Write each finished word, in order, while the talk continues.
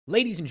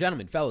Ladies and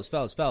gentlemen, fellas,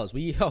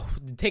 we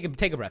take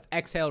a breath,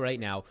 exhale right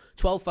now.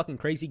 12 fucking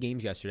crazy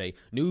games yesterday.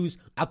 News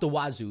out the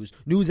wazoos,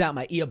 news out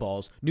my ear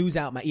balls, news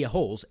out my ear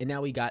holes, and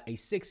now we got a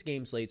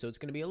 6-game slate, so it's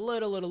going to be a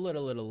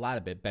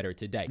lot bit better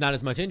today. Not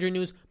as much injury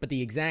news, but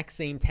the exact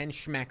same 10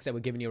 schmacks that we're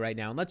giving you right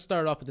now. And let's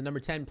start off with the number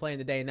 10 play in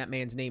the day, and that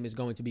man's name is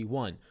going to be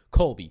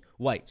Colby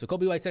White. So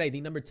Colby White today, the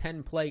number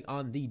 10 play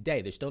on the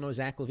day. There's still no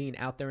Zach LaVine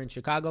out there in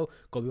Chicago.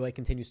 Colby White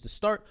continues to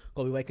start.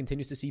 Colby White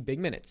continues to see big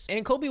minutes.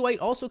 And Colby White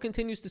also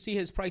continues to see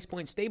his price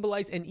point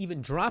stabilize and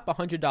even drop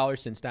 $100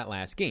 since that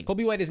last game.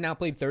 Colby White has now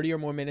played 30 or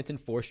more minutes in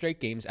 4 straight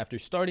games after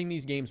starting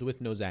these games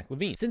with no Zach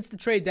LaVine. Since the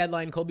trade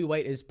deadline, Colby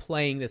White is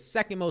playing the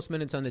second most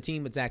minutes on the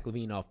team with Zach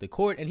LaVine off the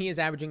court, and he is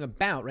averaging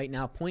about, right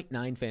now,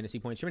 0.9 fantasy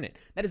points per minute.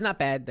 That is not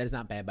bad. That is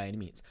not bad by any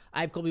means.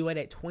 I have Colby White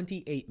at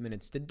 28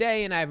 minutes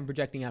today, and I have him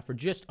projecting out for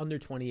just under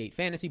 28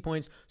 fantasy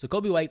points. So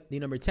Colby White, the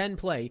number 10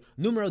 play,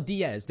 numero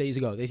 10 days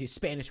ago. They say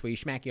Spanish where you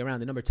smack you around,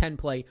 the number 10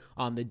 play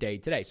on the day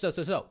today.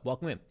 So,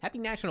 welcome in. Happy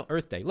National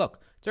Earth Day. Look,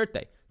 it's Earth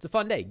Day. It's a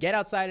fun day. Get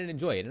outside and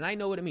enjoy it. And I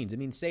know what it means. It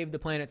means save the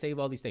planet, save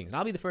all these things. And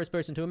I'll be the first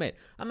person to admit,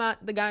 I'm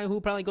not the guy who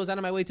probably goes out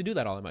of my way to do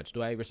that all that much.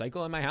 Do I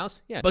recycle in my house?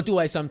 Yeah. But do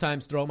I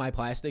sometimes throw my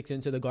plastics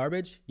into the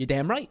garbage? You're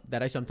damn right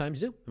that I sometimes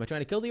do. Am I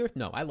trying to kill the earth?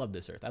 No, I love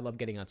this earth. I love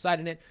getting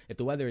outside in it. If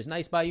the weather is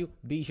nice by you,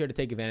 be sure to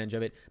take advantage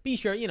of it. Be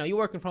sure, you're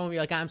working from home,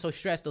 you're like, I'm so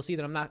stressed, they'll see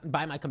that I'm not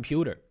by my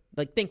computer.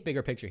 Like, think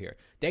bigger picture here.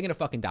 They're going to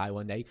fucking die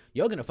one day.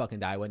 You're going to fucking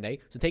die one day.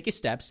 So take your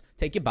steps,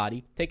 take your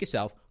body, take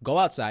yourself, go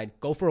outside,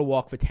 go for a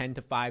walk for 10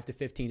 to 5 to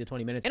 15 to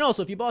 20 minutes. And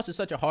also, if your boss is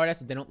such a hard ass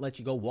that they don't let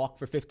you go walk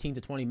for 15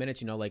 to 20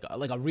 minutes, like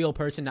a real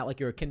person, not like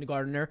you're a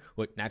kindergartner.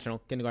 What, National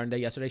Kindergarten Day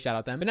yesterday, shout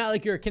out them. But not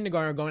like you're a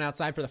kindergartner going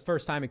outside for the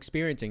first time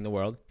experiencing the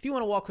world. If you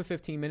want to walk for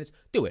 15 minutes,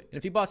 do it. And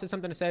if your boss has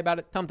something to say about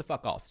it, tell him to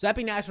fuck off. So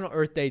happy National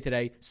Earth Day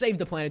today. Save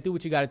the planet. Do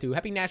what you got to do.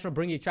 Happy National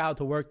Bring Your Child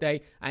to Work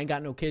Day. I ain't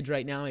got no kids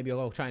right now. Maybe I'll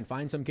go try and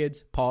find some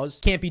kids. Pause.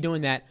 Can't be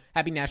doing that.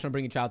 Happy National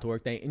Bring Your Child to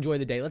Work Day. Enjoy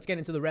the day. Let's get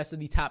into the rest of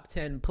the top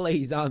 10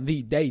 plays on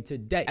the day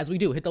today. As we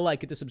do, hit the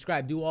like, hit the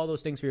subscribe, do all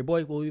those things for your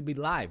boy. We will be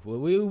live.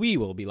 We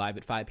will be live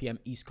at 5 p.m.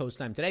 East Coast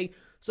time today.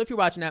 So if you're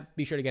watching that,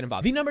 be sure to get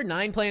involved. The number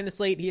 9 play in the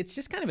slate, it's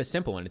just kind of a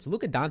simple one. It's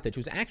Luka Doncic,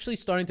 who's actually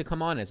starting to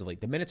come on as of late.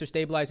 The minutes are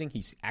stabilizing.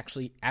 He's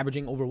actually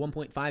averaging over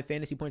 1.5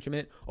 fantasy points per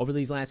minute over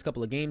these last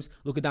couple of games.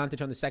 Luka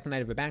Doncic on the second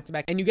night of a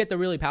back-to-back. And you get the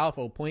really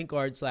powerful point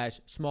guard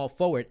 / small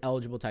forward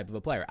eligible type of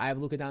a player. I have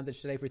Luka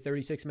Doncic today for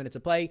 36 minutes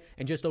of play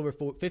and just over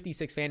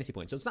 56 fantasy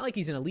points. So it's not like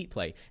he's an elite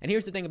play. And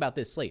here's the thing about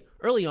this slate.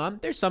 Early on,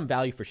 there's some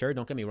value for sure.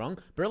 Don't get me wrong.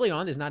 But early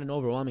on, there's not an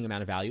overwhelming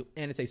amount of value.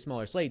 And it's a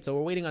smaller slate. So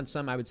we're waiting on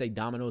some, I would say,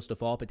 dominoes to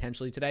fall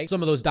potentially today.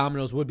 Some of those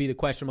dominoes would be the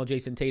questionable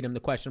Jason Tatum, the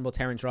questionable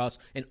Terrence Ross,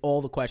 and all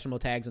the questionable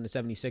tags on the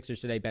 76ers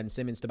today. Ben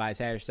Simmons, Tobias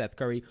Harris, Seth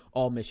Curry,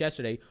 all missed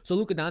yesterday. So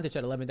Luka Doncic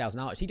at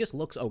 $11,000. He just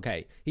looks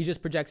okay. He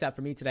just projects out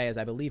for me today as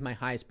I believe my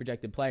highest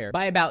projected player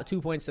by about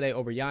 2 points today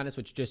over Giannis,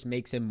 which just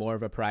makes him more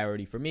of a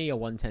priority for me. A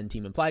 110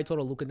 team implied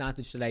total. Luka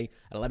Doncic today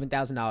at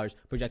 $11,000,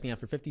 projecting out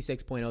for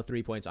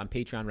 56.03 points on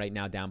Patreon right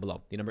now down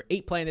below. The number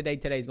 8 play in the day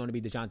today is going to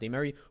be DeJounte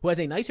Murray, who has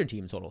a nicer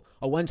team total,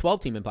 a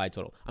 112 team implied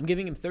total. I'm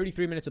giving him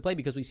 33 minutes of play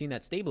because we've seen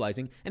that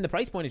stabilizing, and the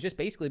price point has just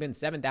basically been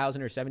 $7,000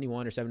 or $7,100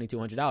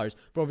 or $7,200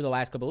 for over the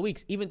last couple of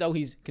weeks, even though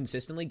he's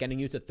consistently getting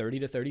you to 30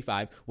 to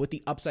 35 with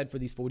the upside for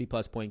these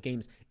 40-plus point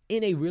games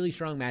in a really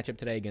strong matchup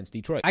today against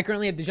Detroit. I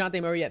currently have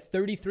DeJounte Murray at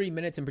 33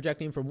 minutes and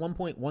projecting him for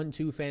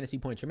 1.12 fantasy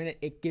points per minute.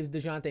 It gives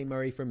DeJounte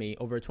Murray for me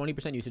over a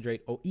 20% usage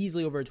rate, or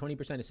easily over a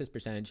 20% assist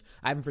percentage.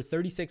 I have him for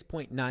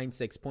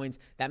 36.96 points.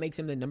 That makes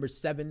him the number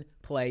 7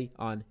 play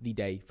on the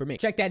day for me.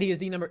 Check that. He is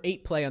the number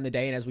 8 play on the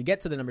day. And as we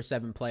get to the number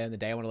 7 play on the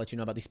day, I want to let you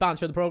know about the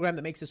sponsor of the program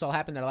that makes this all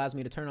happen, that allows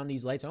me to turn on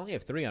these lights. I only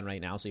have 3 on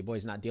right now, so your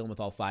boy's not dealing with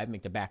all 5.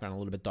 Make the background a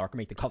little bit darker,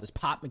 make the colors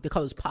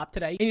pop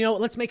today. And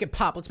let's make it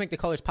pop. Let's make the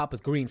colors pop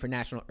with green for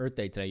National Earth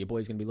Day today. Your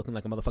boy's going to be looking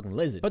like a motherfucking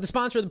lizard. But the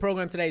sponsor of the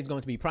program today is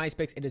going to be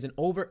PrizePicks. It is an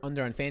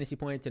over-under on fantasy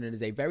points, and it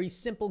is a very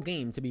simple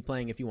game to be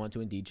playing if you want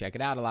to indeed check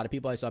it out. A lot of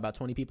people, I saw about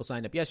 20 people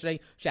signed up yesterday.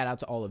 Shout out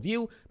to all of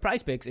you.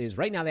 PrizePicks is,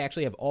 right now, they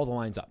actually have all the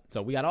lines up.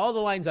 So we got all the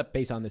lines up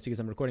based on this because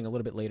I'm recording a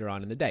little bit later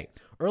on in the day.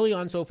 Early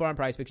on so far on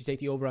PrizePicks, you take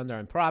the over-under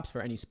on props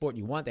for any sport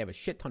you want. They have a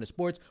shit ton of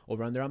sports.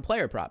 Over-under on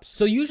player props.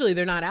 So usually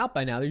they're not out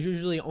by now. There's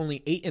usually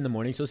only 8 in the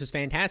morning, so this is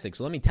fantastic.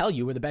 So let me tell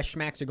you where the best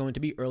schmacks are going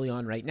to be early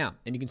on right now.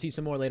 And you can see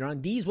some more later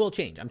on. These will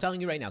change. I'm telling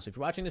you right now. So if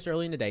you're watching this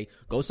early in the day,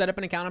 go set up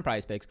an account on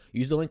PrizePicks.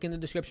 Use the link in the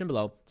description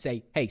below.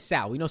 Say, hey,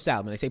 Sal. We know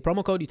Sal. When they say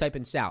promo code, you type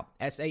in Sal.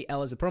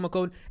 S-A-L is a promo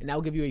code, and that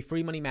will give you a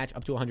free money match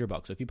up to $100.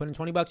 So if you put in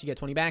 $20, you get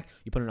 20 back.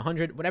 You put in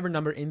 100, whatever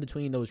number in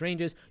between those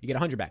ranges, you get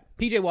 100 back.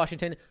 PJ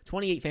Washington,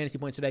 28 fantasy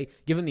points today.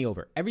 Give him the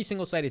over. Every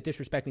single site is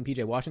disrespecting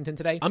PJ Washington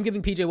today. I'm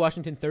giving PJ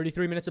Washington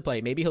 33 minutes of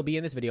play. Maybe he'll be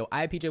in this video.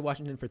 I have PJ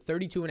Washington for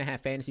 32.5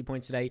 fantasy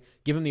points today.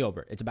 Give him the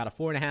over. It's about a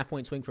 4.5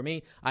 point swing for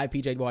me. I have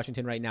PJ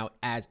Washington right now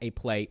as a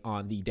play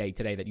on the day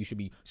today that you should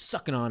be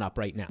sucking on up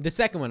right now. The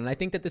second one, and I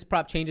think that this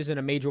prop changes in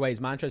a major way, is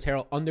Montrezl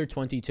Harrell under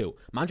 22.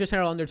 Montrezl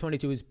Harrell under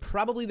 22 is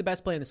probably the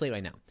best play in the slate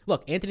right now.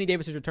 Look, Anthony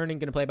Davis is returning,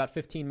 going to play play about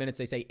 15 minutes,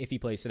 they say, if he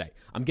plays today.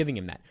 I'm giving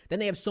him that. Then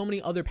they have so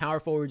many other power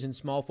forwards and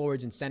small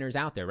forwards and centers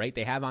out there, right?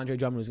 They have Andre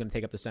Drummond, who's going to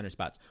take up the center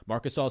spots.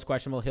 Marcus Gasol is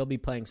questionable. He'll be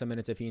playing some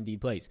minutes if he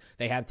indeed plays.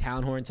 They have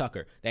Townsend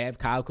Tucker. They have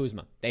Kyle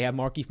Kuzma. They have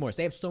Markieff Morris.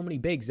 They have so many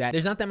bigs that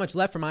there's not that much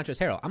left for Montrezl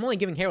Harrell. I'm only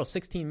giving Harrell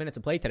 16 minutes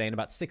of play today and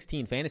about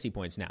 16 fantasy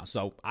points now.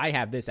 So I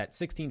have this at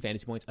 16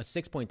 fantasy points, a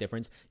 6-point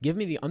difference. Give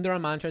me the under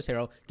on Montrezl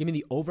Harrell. Give me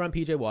the over on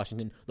PJ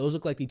Washington. Those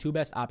look like the two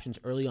best options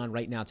early on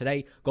right now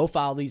today. Go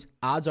follow these.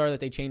 Odds are that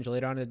they change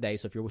later on in the day.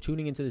 So if you're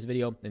tuning into this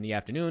video in the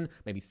afternoon,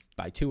 maybe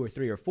by 2 or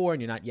 3 or 4,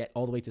 and you're not yet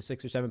all the way to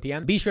 6 or 7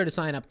 p.m., be sure to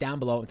sign up down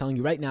below. I'm telling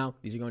you right now,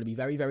 these are going to be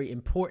very, very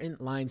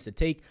important lines to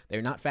take.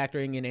 They're not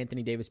factoring in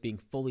Anthony Davis being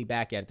fully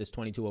back at this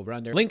 22 over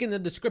under. Link in the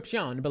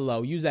description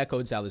below. Use that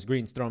code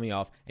SalasGreens, throw me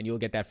off, and you'll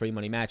get that free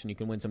money match, and you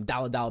can win some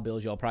dollar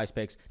bills, y'all Prize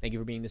Picks. Thank you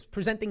for being this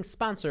presenting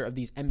sponsor of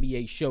these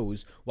NBA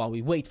shows while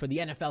we wait for the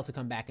NFL to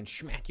come back and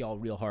smack y'all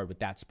real hard with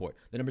that sport.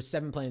 The number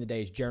 7 play in the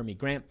day is Jeremy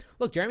Grant.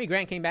 Look, Jeremy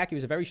Grant came back. He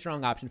was a very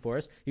strong option for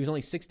us. He was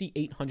only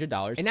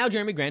 $6,800. And now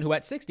Jeremy Grant, who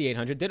at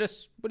 $6,800 did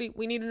us what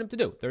we needed him to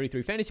do.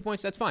 33 fantasy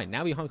points, that's fine.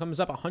 Now he comes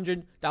up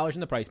 $100 in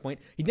the price point.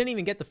 He didn't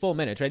even get the full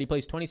minutes, right? He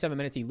plays 27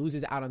 minutes. He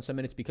loses out on some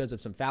minutes because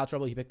of some foul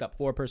trouble. He picked up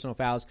 4 personal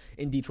fouls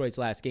in Detroit's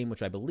last game,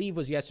 which I believe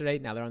was yesterday.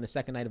 Now they're on the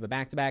second night of a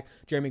back-to-back.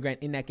 Jeremy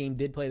Grant in that game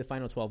did play the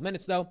final 12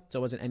 minutes, though, so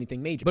it wasn't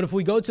anything major. But if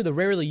we go to the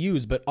rarely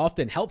used but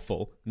often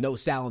helpful, no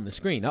Sal on the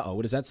screen.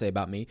 What does that say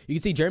about me? You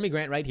can see Jeremy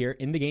Grant right here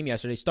in the game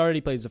yesterday. Started,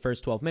 he plays the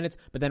first 12 minutes,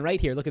 but then right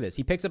here, look at this.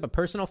 He picks up a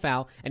personal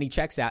foul, and he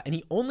checks out, and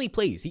he only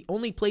plays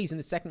in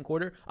the second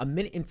quarter 1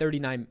 minute and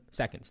 39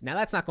 seconds. Now,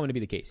 that's not going to be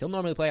the case. He'll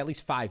normally play at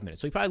least 5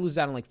 minutes, so he probably loses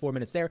out on like 4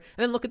 minutes there.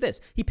 And then look at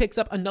this. He picks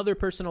up another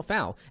personal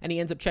foul, and he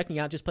ends up checking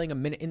out just playing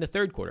 1 minute in the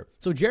third quarter.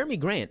 So Jeremy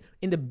Grant,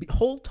 in the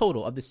whole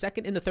total of the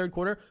second and the third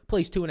quarter,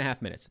 plays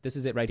 2.5 minutes. This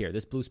is it right here.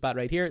 This blue spot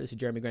right here. This is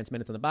Jeremy Grant's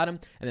minutes on the bottom,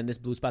 and then this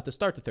blue spot to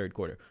start the third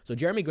quarter. So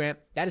Jeremy Grant,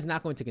 that is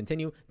not going to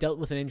continue. Dealt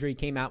with an injury,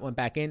 came out, went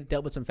back in,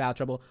 dealt with some foul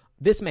trouble.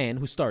 This man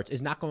who starts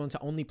is not going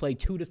to only play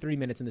 2 to 3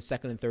 minutes in the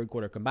second and third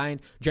quarter combined.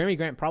 Jeremy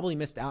Grant probably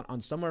missed out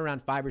on somewhere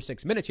around 5 or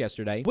 6 minutes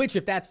yesterday, which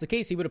if that's the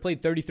case, he would have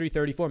played 33,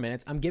 34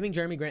 minutes. I'm giving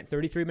Jeremy Grant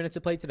 33 minutes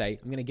to play today.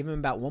 I'm going to give him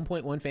about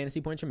 1.1 fantasy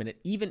points per minute.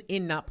 Even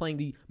in not playing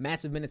the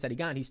massive minutes that he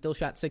got, he still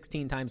shot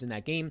 16 times in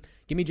that game.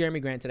 Give me Jeremy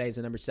Grant today as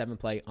the number 7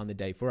 play on the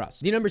day for us.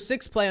 The number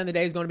 6 play on the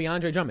day is going to be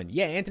Andre Drummond.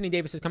 Yeah, Anthony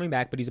Davis is coming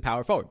back, but he's a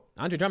power forward.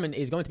 Andre Drummond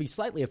is going to be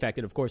slightly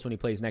affected, of course, when he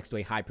plays next to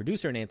a high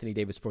producer in Anthony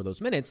Davis for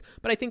those minutes,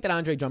 but I think that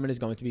Andre Drummond is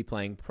going to be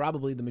playing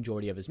probably the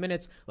majority of his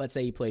minutes. Let's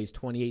say he plays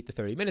 28 to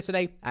 30 minutes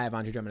today. I have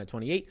Andre Drummond at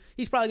 28.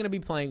 He's probably going to be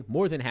playing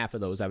more than half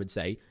of those, I would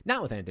say,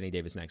 not with Anthony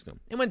Davis next to him.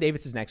 And when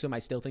Davis is next to him, I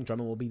still think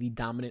Drummond will be the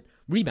dominant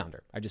rebounder.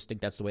 I just think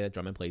that's the way that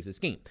Drummond plays this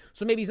game.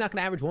 So maybe he's not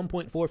going to average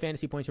 1.4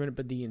 fantasy points per minute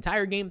but the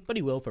entire game, but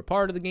he will for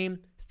part of the game.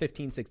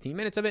 15, 16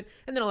 minutes of it,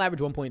 and then I'll average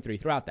 1.3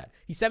 throughout that.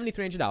 He's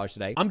 $7,300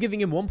 today. I'm giving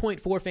him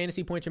 1.4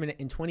 fantasy points per minute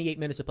in 28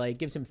 minutes of play. It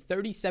gives him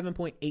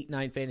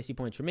 37.89 fantasy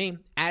points for me.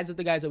 As of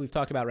the guys that we've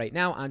talked about right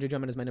now, Andre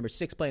Drummond is my number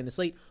 6 play in the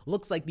slate.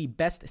 Looks like the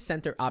best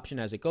center option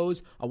as it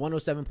goes. A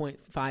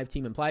 107.5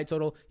 team implied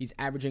total. He's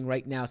averaging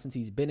right now, since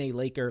he's been a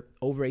Laker,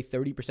 over a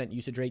 30%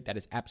 usage rate. That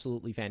is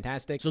absolutely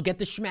fantastic. So get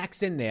the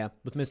schmacks in there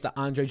with Mr.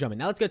 Andre Drummond.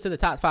 Now let's get to the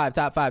top 5.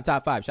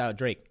 Shout out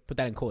Drake. Put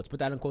that in quotes. Put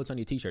that in quotes on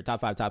your t-shirt.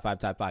 Top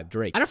 5,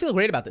 Drake. I don't feel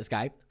great about this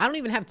guy. I don't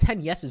even have 10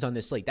 yeses on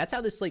this slate. That's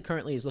how this slate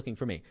currently is looking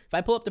for me. If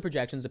I pull up the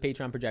projections, the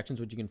Patreon projections,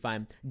 which you can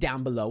find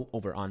down below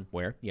over on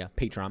where? Yeah,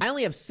 Patreon. I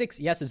only have 6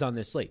 yeses on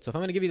this slate. So if I'm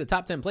going to give you the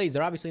top 10 plays,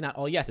 they're obviously not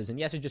all yeses. And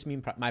yeses just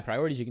mean my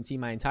priorities. You can see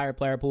my entire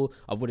player pool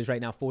of what is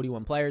right now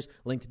 41 players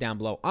linked down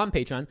below on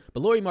Patreon.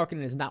 But Lauri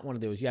Markkanen is not one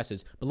of those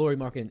yeses. But Lauri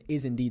Markkanen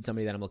is indeed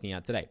somebody that I'm looking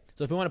at today.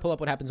 So if you want to pull up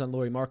what happens on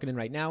Lauri Markkanen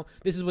right now,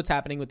 this is what's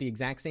happening with the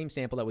exact same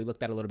sample that we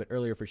looked at a little bit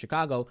earlier for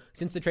Chicago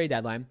since the trade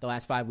deadline, the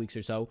last 5 weeks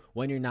or so,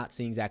 when you're not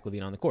seeing Zach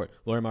LaVine on the court.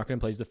 Lauri Markkanen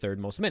plays the 3rd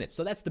most minutes.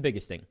 So that's the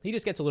biggest thing. He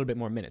just gets a little bit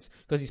more minutes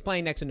because he's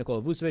playing next to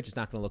Nikola Vucevic. It's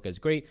not going to look as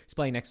great. He's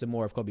playing next to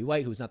more of Kobe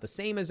White, who's not the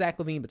same as Zach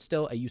LaVine, but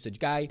still a usage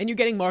guy. And you're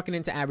getting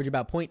Markkanen to average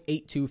about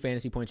 0.82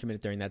 fantasy points per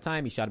minute during that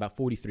time. He shot about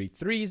 43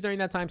 threes during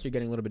that time, so you're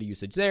getting a little bit of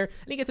usage there.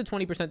 And he gets a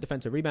 20%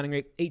 defensive rebounding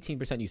rate,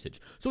 18% usage.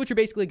 So what you're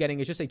basically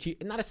getting is just a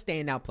cheap, not a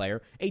standout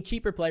player, a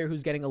cheaper player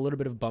who's getting a little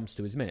bit of bumps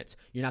to his minutes.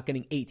 You're not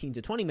getting 18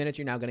 to 20 minutes.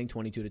 You're now getting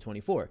 22 to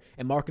 24.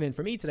 And Markkanen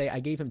for me today,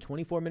 I gave him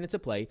 24 minutes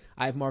of play.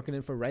 I have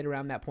Markkanen for right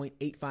around that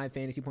 0.85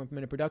 fantasy point per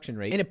minute production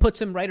rate. And it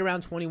puts him right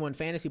around 21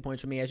 fantasy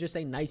points for me as just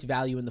a nice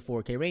value in the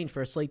 4K range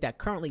for a slate that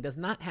currently does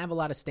not have a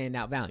lot of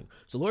standout value.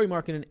 So Lauri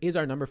Markkanen is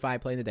our number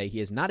 5 play in the day. He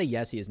is not a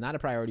yes. He is not a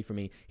priority for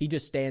me. He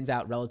just stands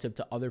out relative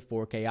to other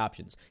 4K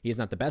options. He is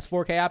not the best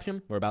 4K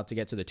option. We're about to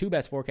get to the 2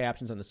 best 4K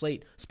options on the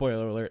slate.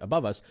 Spoiler alert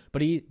above us.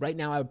 But right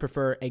now I would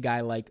prefer a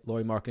guy like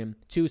Lauri Markkanen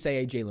to, say,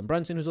 a Jalen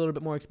Brunson, who's a little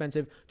bit more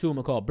expensive, to a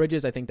McCall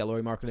Bridges. I think that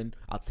Lauri Markkanen,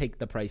 I'll take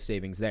the price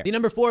savings there. The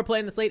number 4 play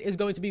on the slate is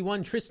going to be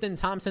one Tristan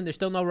Thompson. There's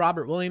still no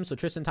Robert Williams, so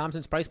Tristan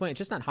Thompson's price point, it's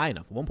just not high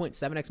enough.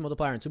 1.7x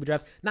multiplier in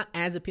SuperDraft, not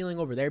as appealing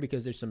over there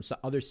because there's some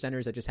other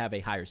centers that just have a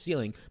higher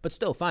ceiling, but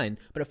still fine.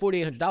 But at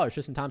 $4,800,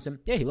 Tristan Thompson,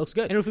 yeah, he looks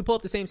good. And if we pull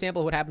up the same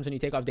sample of what happens when you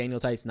take off Daniel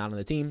Tice, not on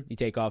the team, you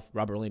take off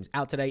Robert Williams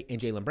out today and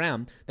Jaylen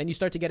Brown, then you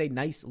start to get a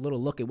nice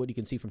little look at what you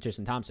can see from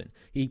Tristan Thompson.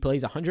 He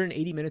plays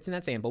 180 minutes in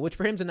that sample, which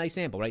for him is a nice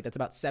sample, right? That's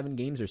about 7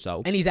 games or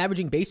so. And he's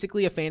averaging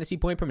basically a fantasy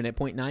point per minute,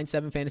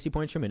 0.97 fantasy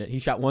points per minute. He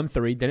shot 1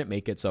 3, didn't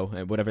make it, so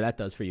whatever that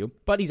does for you.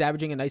 But he's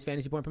averaging a nice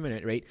fantasy point per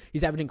minute rate.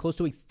 He's averaging close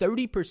to a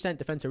 30%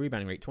 defensive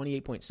rebounding rate,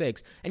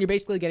 28.6, and you're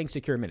basically getting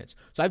secure minutes.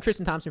 So I have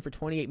Tristan Thompson for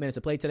 28 minutes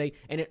of play today,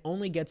 and it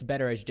only gets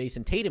better as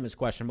Jason Tatum is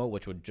questionable,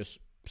 which would just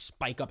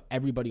spike up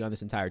everybody on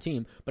this entire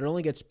team, but it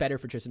only gets better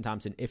for Tristan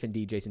Thompson if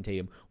indeed Jason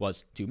Tatum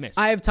was to miss.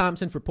 I have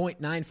Thompson for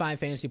 0.95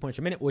 fantasy points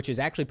per minute, which is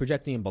actually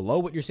projecting him below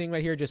what you're seeing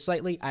right here just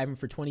slightly. I have him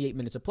for 28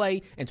 minutes of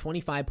play and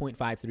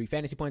 25.53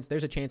 fantasy points.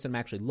 There's a chance I'm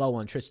actually low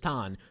on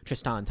Tristan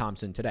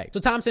Thompson today.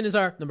 So Thompson is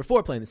our number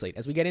 4 play in the slate.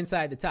 As we get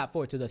inside the top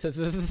 4 to the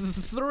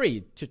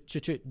 3,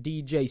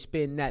 DJ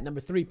spin that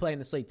number 3 play in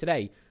the slate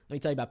today, let me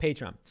tell you about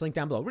Patreon. It's linked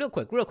down below. Real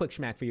quick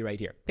schmack for you right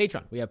here.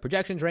 Patreon. We have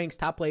projections, ranks,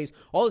 top plays,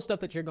 all the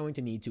stuff that you're going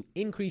to need to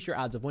increase your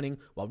odds of winning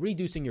while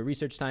reducing your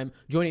research time,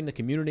 joining the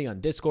community on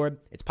Discord.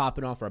 It's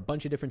popping off for a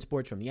bunch of different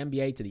sports from the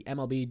NBA to the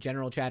MLB,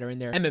 general chatter in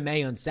there.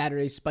 MMA on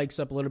Saturdays spikes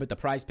up a little bit. The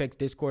prize picks,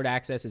 Discord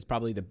access is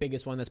probably the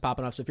biggest one that's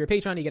popping off. So if you're a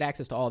Patreon, you get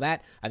access to all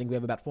that. I think we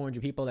have about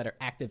 400 people that are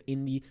active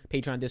in the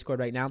Patreon Discord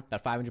right now,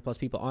 about 500 plus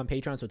people on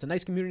Patreon. So it's a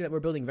nice community that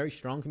we're building, a very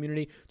strong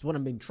community. It's what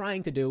I've been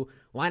trying to do.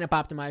 Lineup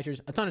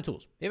optimizers, a ton of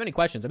tools. If you have any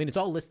questions, I mean, it's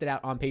all listed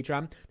out on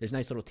Patreon. There's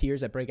nice little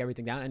tiers that break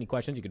everything down. Any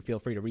questions, you can feel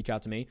free to reach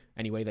out to me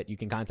any way that you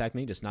can contact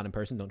me, just not in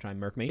person. Don't try and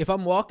murk me. If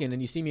I'm walking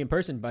and you see me in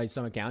person by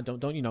some account,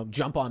 don't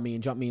jump on me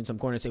and jump me in some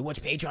corner and say,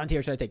 which Patreon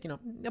tier should I take?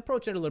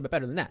 Approach it a little bit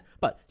better than that.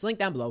 But it's linked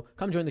down below.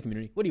 Come join the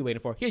community. What are you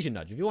waiting for? Here's your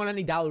nudge. If you want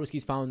any dollar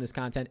whiskeys following this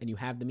content and you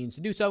have the means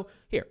to do so,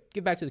 here,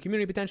 give back to the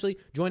community potentially,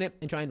 join it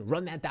and try and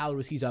run that dollar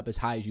whiskeys up as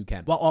high as you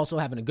can while also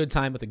having a good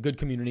time with a good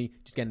community,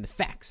 just getting the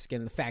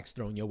facts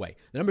thrown your way.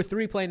 The number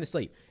 3 play in the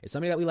slate is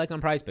somebody that we like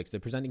on Prize Picks, the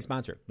presenting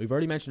sponsor. We've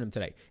already mentioned him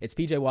today. It's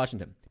PJ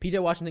Washington. PJ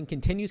Washington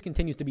continues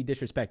to be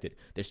disrespected.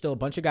 There's still a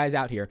bunch of guys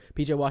out here.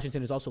 PJ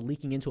Washington is also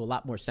leaking into a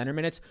lot more center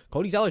minutes.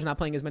 Cody Zeller's not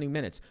playing as many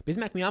minutes.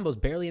 Bismack Biyombo's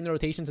barely in the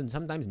rotations and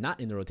sometimes not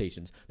in the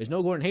rotations. There's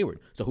no Gordon Hayward.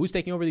 So who's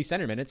taking over these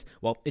center minutes?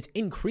 Well, it's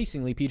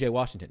increasingly PJ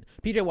Washington.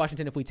 PJ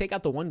Washington, if we take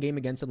out the one game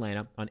against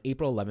Atlanta on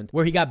April 11th,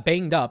 where he got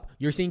banged up,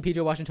 you're seeing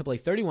PJ Washington play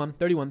 31,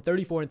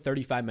 34, and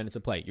 35 minutes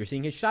of play. You're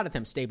seeing his shot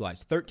attempts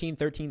stabilized,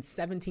 13,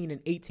 17,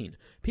 and 18.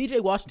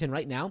 PJ Washington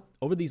right now,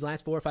 over these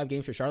last 4 or 5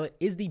 games for Charlotte,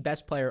 is the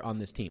best player on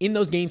this team. In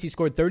those games, he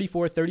scored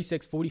 34,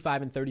 36,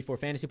 45, and 34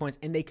 fantasy points,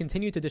 and they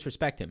continue to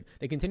disrespect him.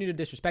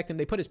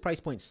 They put his price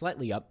point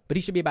slightly up, but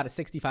he should be about a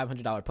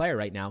 $6,500 player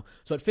right now.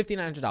 So at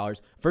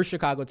 $5,900 versus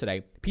Chicago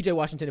today, PJ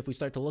Washington, if we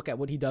start to look at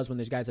what he does when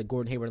there's guys like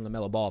Gordon Hayward and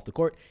LaMelo Ball off the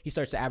court, he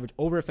starts to average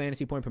over a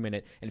fantasy point per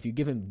minute. And if you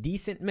give him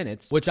decent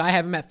minutes, which I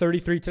have him at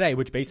 33 today,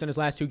 which based on his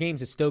last 2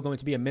 games is still going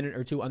to be a minute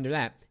or 2 under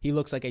that, he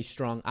looks like a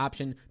strong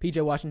option.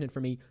 PJ Washington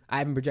for me, I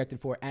have him projected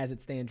for as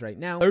it stands right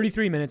now,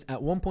 33 minutes at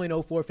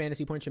 1.04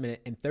 fantasy points per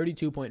minute and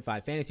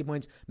 32.5 fantasy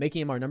points,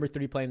 making him our number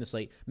 3 play in the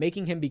slate,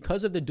 making him,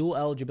 because of the dual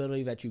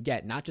eligibility that you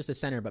get, not just a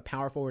center, but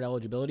power forward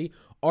eligibility,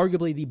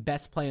 arguably the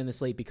best play in the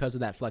slate because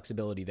of that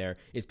flexibility there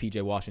is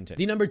PJ Washington.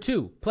 The number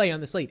 2 play on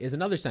the slate is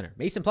another center,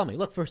 Mason Plumlee.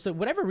 Look, for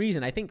whatever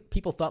reason, I think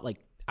people thought like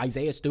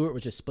Isaiah Stewart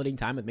was just splitting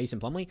time with Mason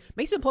Plumlee.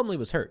 Mason Plumlee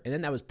was hurt, and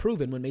then that was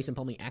proven when Mason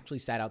Plumlee actually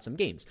sat out some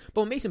games.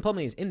 But when Mason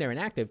Plumlee is in there and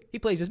active, he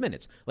plays his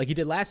minutes, like he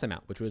did last time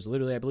out, which was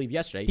literally, I believe,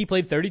 yesterday. He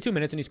played 32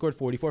 minutes and he scored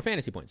 44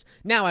 fantasy points.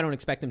 Now I don't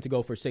expect him to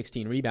go for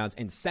 16 rebounds,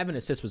 and 7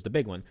 assists was the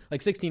big one.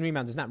 Like 16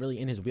 rebounds is not really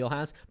in his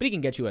wheelhouse, but he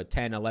can get you a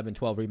 10, 11,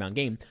 12 rebound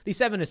game. The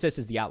 7 assists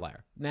is the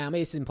outlier. Now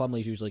Mason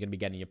Plumlee is usually going to be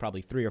getting you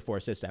probably 3 or 4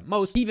 assists at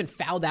most. He even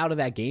fouled out of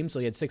that game, so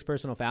he had 6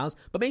 personal fouls.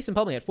 But Mason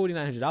Plumlee at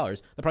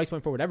 $4,900, the price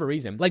point for whatever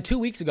reason, like 2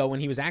 weeks ago when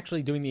he was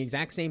actually doing the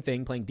exact same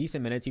thing, playing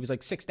decent minutes, he was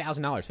like $6,000,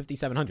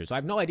 $5,700. So I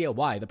have no idea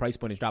why the price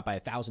point has dropped by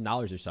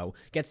 $1,000 or so.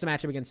 Gets the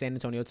matchup against San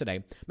Antonio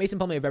today. Mason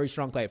Plumlee, a very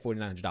strong play at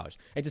 $4,900.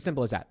 It's as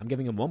simple as that. I'm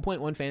giving him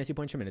 1.1 fantasy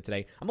points per minute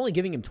today. I'm only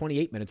giving him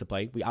 28 minutes of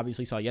play. We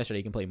obviously saw yesterday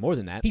he can play more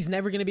than that. He's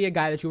never going to be a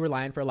guy that you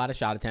rely on for a lot of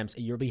shot attempts.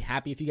 You'll be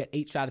happy if you get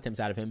 8 shot attempts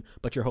out of him,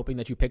 but you're hoping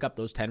that you pick up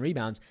those 10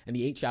 rebounds, and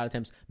the 8 shot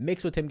attempts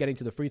mixed with him getting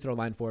to the free throw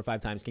line 4 or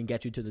 5 times can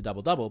get you to the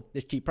double-double.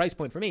 This cheap price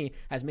point for me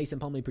has Mason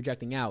Plumlee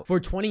projecting out for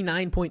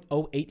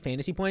 29.08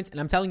 fantasy points, and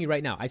I'm telling you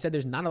right now, I said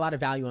there's not a lot of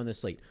value on this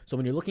slate. So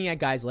when you're looking at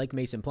guys like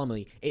Mason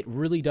Plumlee, it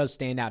really does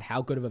stand out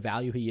how good of a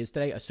value he is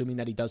today, assuming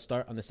that he does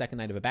start on the second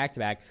night of a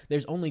back-to-back.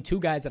 There's only 2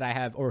 guys that I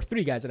have, or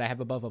 3 guys that I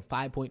have above a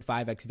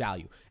 5.5x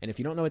value. And if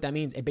you don't know what that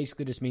means, it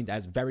basically just means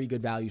as very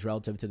good values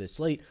relative to this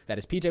slate. That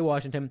is PJ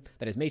Washington,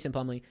 that is Mason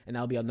Plumlee, and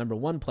that'll be our number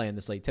 1 play in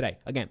the slate today.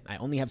 Again, I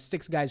only have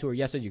 6 guys who are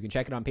yeses. You can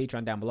check it on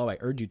Patreon down below. I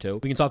urge you to.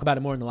 We can talk about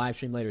it more in the live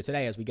stream later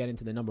today as we get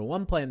into the number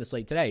 1 play in the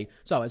slate today.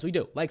 So as we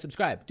do, like,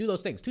 subscribe, do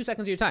those things. 2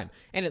 seconds of your time.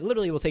 and it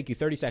literally will take you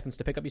 30 seconds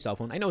to pick up your cell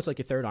phone. I know it's like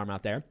your third arm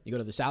out there. You go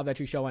to the Sal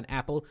Vetri Show on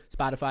Apple,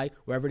 Spotify,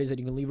 wherever it is that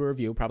you can leave a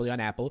review, probably on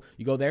Apple.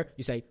 You go there,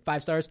 you say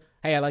 5 stars,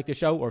 hey, I like the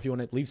show, or if you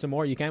want to leave some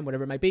more, you can,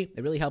 whatever it might be.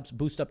 It really helps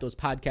boost up those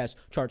podcast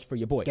charts for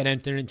your boy. Get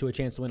entered into a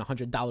chance to win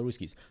 $100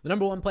 Rooskies. The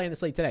number one play in the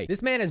slate today.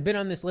 This man has been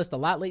on this list a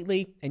lot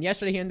lately, and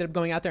yesterday he ended up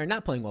going out there and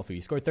not playing well for you.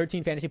 He scored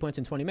 13 fantasy points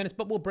in 20 minutes,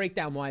 but we'll break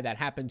down why that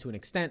happened to an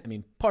extent. I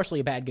mean,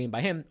 partially a bad game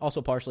by him,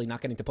 also partially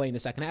not getting to play in the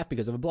second half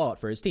because of a blowout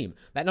for his team.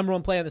 That number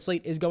one play on the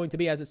slate is going to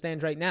be, as it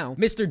stands right now,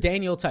 Mr.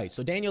 Daniel Tice.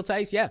 So Daniel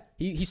Tice, yeah,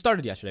 he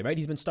started yesterday, right?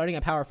 He's been starting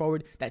at power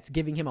forward. That's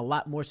giving him a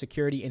lot more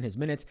security in his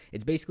minutes.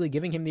 It's basically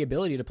giving him the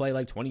ability to play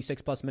like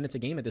 26 plus minutes a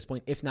game at this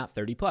point, if not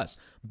 30 plus.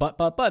 But,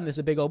 and this is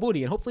a big old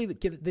booty, and hopefully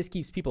this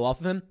keeps people off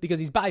of him because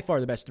he's by far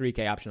the best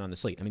 3K option on the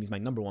slate. I mean, he's my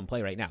number one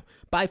play right now.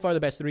 By far the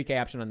best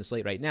 3K option on the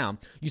slate right now.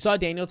 You saw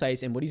Daniel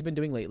Tice, and what he's been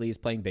doing lately is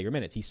playing bigger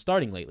minutes. He's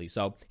starting lately,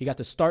 so he got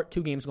to start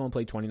 2 games ago and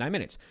play 29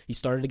 minutes. He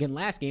started again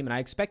last game, and I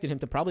expected him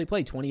to probably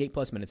play 28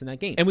 plus minutes in that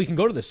game. And we can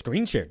go to the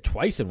screen share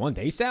twice in one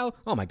day, Sal.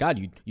 Oh my God,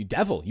 you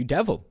devil. You're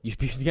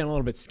getting a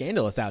little bit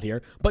scandalous out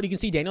here. But you can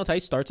see Daniel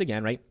Tice starts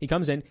again, right? He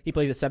comes in, he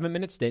plays a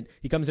 7-minute stint.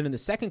 He comes in the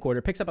second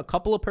quarter, picks up a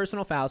couple of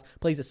personal fouls,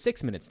 plays a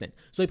 6-minute stint.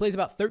 So he plays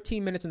about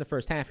 13 minutes in the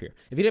first half here.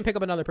 If he didn't pick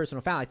up another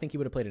personal foul, I think he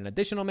would have played an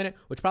additional minute,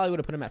 which probably would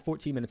have put him at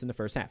 14 minutes in the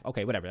first half.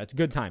 Okay, whatever. That's a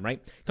good time,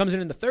 right? Comes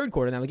in the third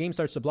quarter. Now the game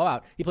starts to blow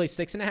out. He plays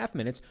 6.5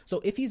 minutes.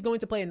 So if he's going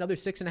to play another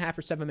 6.5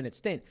 or 7-minute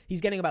stint,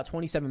 he's getting about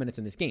 27 minutes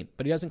in this game,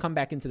 but he doesn't come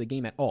back into the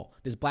game at all.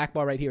 This black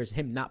bar right here is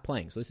him not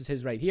playing. So this is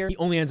his right here. He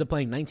only ends up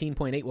playing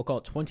 19.8, we'll call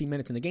it 20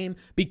 minutes in the game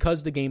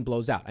because the game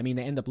blows out. I mean,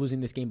 they end up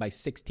losing this game by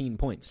 16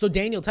 points. So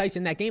Daniel Tice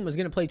in that game was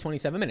going to play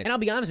 27 minutes. And I'll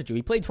be honest with you,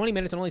 he played 20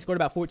 minutes and only scored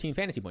about 14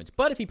 fantasy points.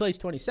 But if he plays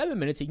 27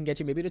 minutes, he can get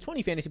you maybe to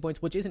 20 fantasy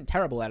points, which isn't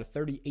terrible at a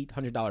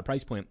 $3,800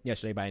 price point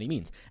yesterday by any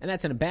means. And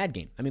that's in a bad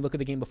game. I mean, look at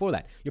the game before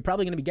that. You're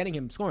probably going to be getting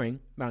him scoring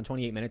around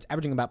 28 minutes,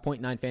 averaging about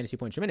 0.9 fantasy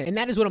points per minute. And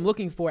that is what I'm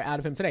looking for out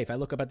of him today. If I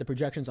look up at the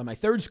projections on my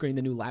third screen,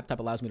 the new laptop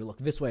allows me to look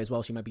this way as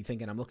well. So you might be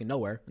thinking I'm looking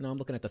nowhere. No, I'm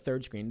looking at the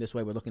third screen. This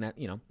way we're looking at,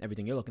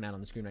 everything you're looking at on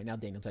the screen right now.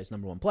 Daniel Tice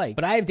number one play.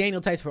 But I have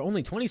Daniel Tice for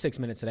only 26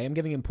 minutes today. I'm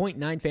giving him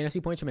 0.9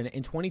 fantasy points per minute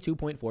and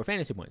 22.4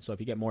 fantasy points. So if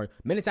you get more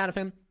minutes out of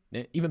him,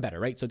 even better,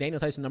 right? So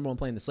Daniel Tice, number one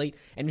play in the slate,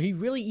 and he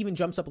really even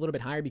jumps up a little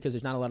bit higher because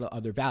there's not a lot of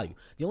other value.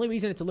 The only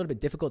reason it's a little bit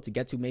difficult to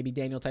get to maybe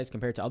Daniel Tice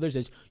compared to others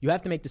is you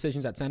have to make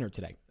decisions at center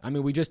today. I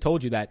mean, we just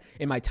told you that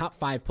in my top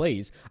 5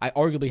 plays, I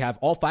arguably have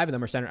all 5 of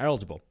them are center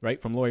eligible, right?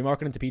 From Lauri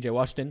Markkanen to PJ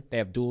Washington, they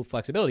have dual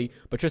flexibility,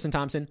 but Tristan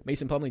Thompson,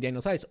 Mason Plumlee,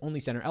 Daniel Tice,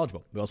 only center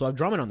eligible. We also have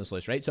Drummond on this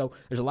list, right? So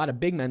there's a lot of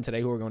big men today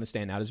who are going to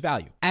stand out as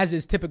value, as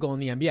is typical in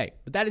the NBA.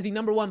 But that is the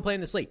number one play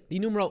in the slate, the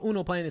numero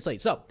uno play in the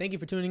slate. So thank you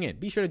for tuning in.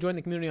 Be sure to join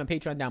the community on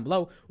Patreon down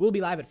below. We'll be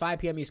live at 5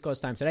 p.m. East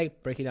Coast time today,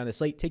 breaking down the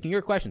slate, taking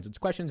your questions. It's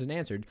questions and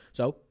answered,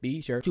 so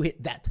be sure to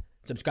hit that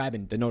subscribe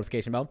and the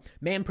notification bell.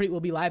 Manpreet will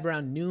be live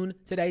around noon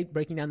today,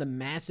 breaking down the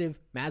massive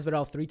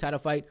Masvidal 3-title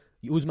fight.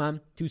 Usman,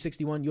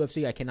 261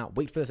 UFC. I cannot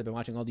wait for this. I've been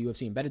watching all the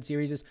UFC embedded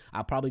series.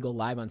 I'll probably go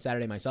live on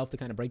Saturday myself to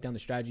kind of break down the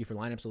strategy for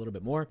lineups a little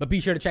bit more. But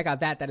be sure to check out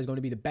that. That is going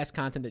to be the best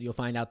content that you'll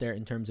find out there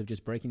in terms of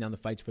just breaking down the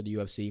fights for the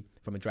UFC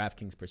from a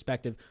DraftKings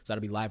perspective. So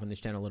that'll be live on this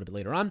channel a little bit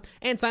later on.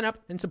 And sign up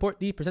and support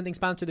the presenting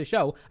sponsor of the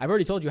show. I've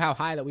already told you how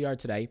high that we are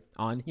today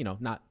on,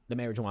 not the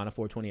marijuana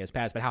 420 has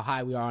passed, but how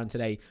high we are on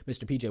today,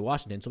 Mr. PJ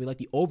Washington. So we like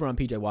the over on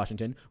PJ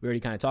Washington. We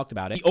already kind of talked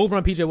about it. The over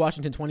on PJ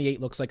Washington 28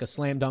 looks like a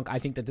slam dunk. I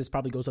think that this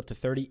probably goes up to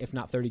 30, if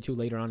not 32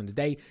 later on in the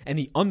day. And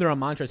the under on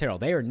Montrezl Harrell,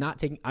 they are not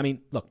taking,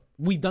 look,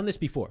 we've done this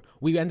before.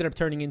 We ended up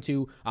turning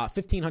into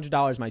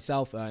 $1,500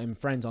 myself and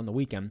friends on the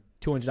weekend,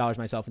 $200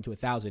 myself into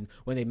 $1,000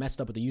 when they messed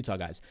up with the Utah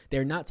guys.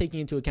 They're not taking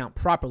into account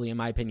properly, in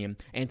my opinion,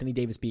 Anthony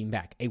Davis being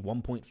back, a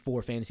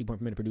 1.4 fantasy point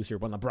per minute producer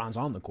when LeBron's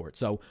on the court.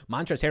 So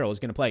Montrezl Harrell is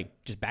going to play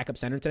just backup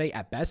center today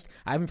at best.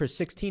 I have him for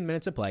 16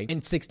 minutes of play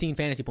and 16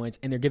 fantasy points,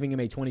 and they're giving him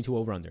a 22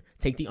 over-under.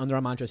 Take the under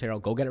on Montrezl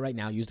Harrell. Go get it right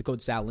now. Use the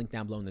code SAL, link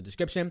down below in the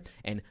description,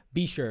 and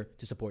be sure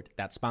to support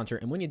that sponsor.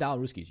 And win your dollar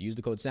Rooskies. Use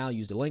the code SAL,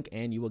 use the link,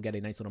 and you will get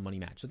a nice little money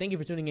match. So thank you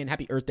for tuning in.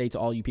 Happy Earth Day to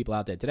all you people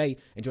out there today.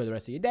 Enjoy the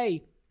rest of your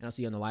day, and I'll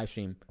see you on the live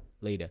stream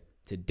later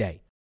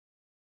today.